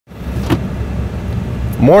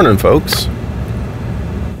Morning, folks.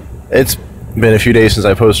 It's been a few days since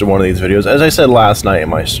I posted one of these videos. As I said last night in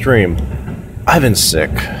my stream, I've been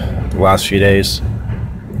sick the last few days.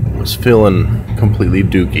 I was feeling completely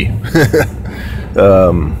dookie.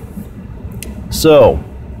 So,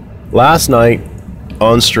 last night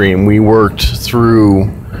on stream, we worked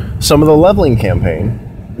through some of the leveling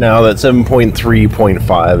campaign now that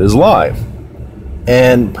 7.3.5 is live.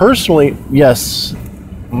 And personally, yes,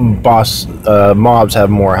 mobs have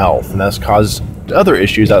more health, and that's caused other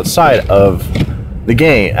issues outside of the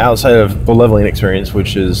game, outside of the leveling experience,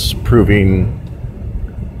 which is proving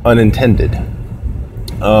unintended.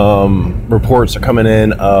 Reports are coming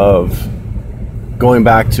in of going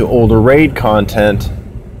back to older raid content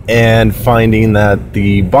and finding that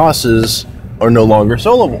the bosses are no longer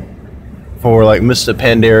soloable for like Mists of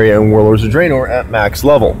Pandaria and Warlords of Draenor at max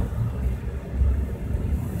level.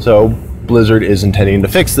 So Blizzard is intending to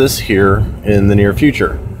fix this here in the near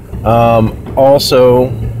future. Also,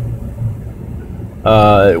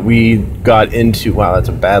 we got into... Wow, that's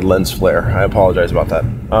a bad lens flare. I apologize about that.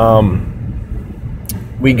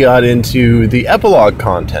 We got into the epilogue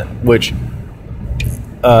content, which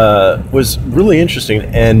was really interesting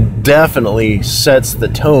and definitely sets the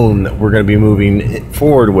tone that we're going to be moving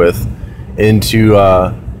forward with into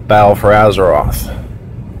Battle for Azeroth.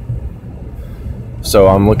 So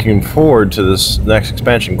I'm looking forward to this next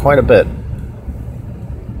expansion quite a bit.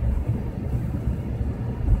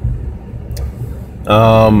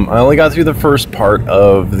 I only got through the first part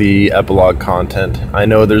of the epilogue content. I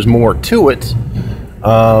know there's more to it,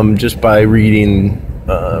 just by reading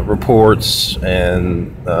reports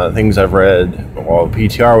and things I've read while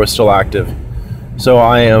PTR was still active. So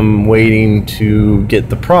I am waiting to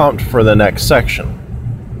get the prompt for the next section.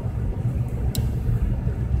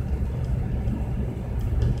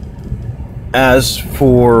 As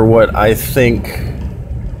for what I think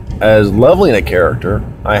as leveling a character,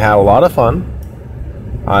 I had a lot of fun.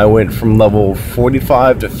 I went from level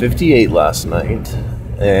 45 to 58 last night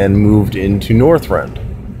and moved into Northrend,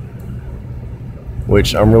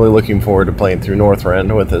 which I'm really looking forward to playing through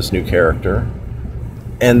Northrend with this new character.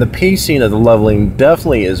 And the pacing of the leveling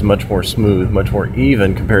definitely is much more smooth, much more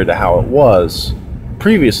even compared to how it was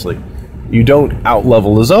previously. You don't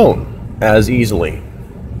out-level the zone as easily.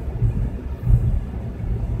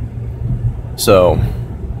 So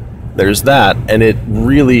there's that, and it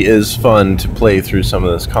really is fun to play through some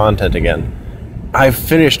of this content again. I've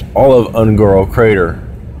finished all of Ungoro Crater,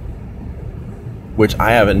 which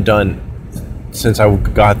I haven't done since I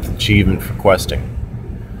got the achievement for questing.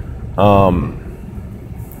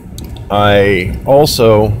 I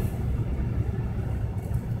also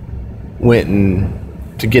went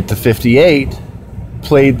and, to get to 58,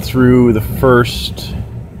 played through the first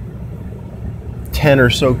 10 or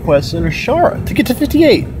so quests in Ashara to get to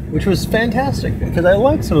 58, which was fantastic because I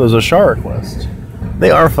like some of those Ashara quests.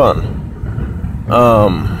 They are fun.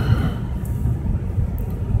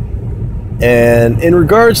 And in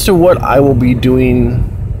regards to what I will be doing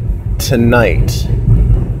tonight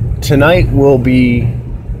will be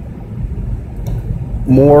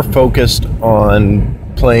more focused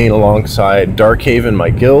on playing alongside Darkhaven,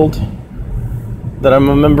 my guild that I'm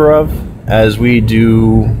a member of, as we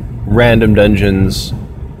do random dungeons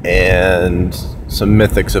and some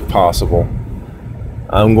mythics if possible.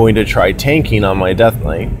 I'm going to try tanking on my Death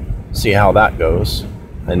Knight, see how that goes.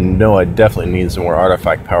 I know I definitely need some more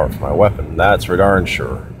artifact power for my weapon, that's for darn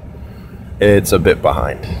sure. It's a bit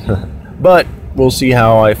behind. But we'll see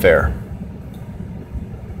how I fare.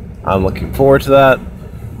 I'm looking forward to that.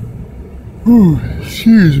 Ooh,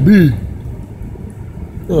 excuse me.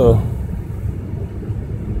 Oh.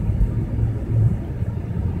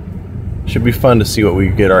 Should be fun to see what we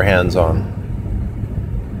get our hands on.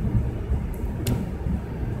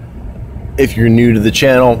 If you're new to the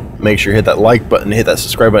channel, make sure you hit that like button, hit that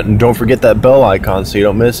subscribe button, and don't forget that bell icon so you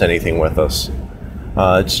don't miss anything with us.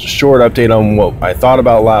 It's a short update on what I thought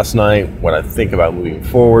about last night, what I think about moving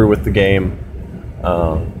forward with the game,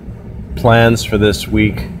 plans for this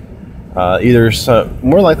week.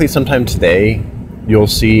 More likely sometime today, you'll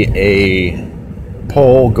see a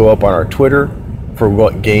poll go up on our Twitter for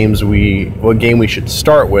what game we should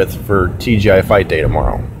start with for TGI Fight Day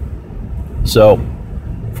tomorrow. So,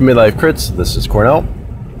 for Midlife Crits, this is Cornell,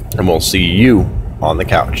 and we'll see you on the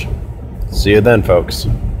couch. See you then, folks.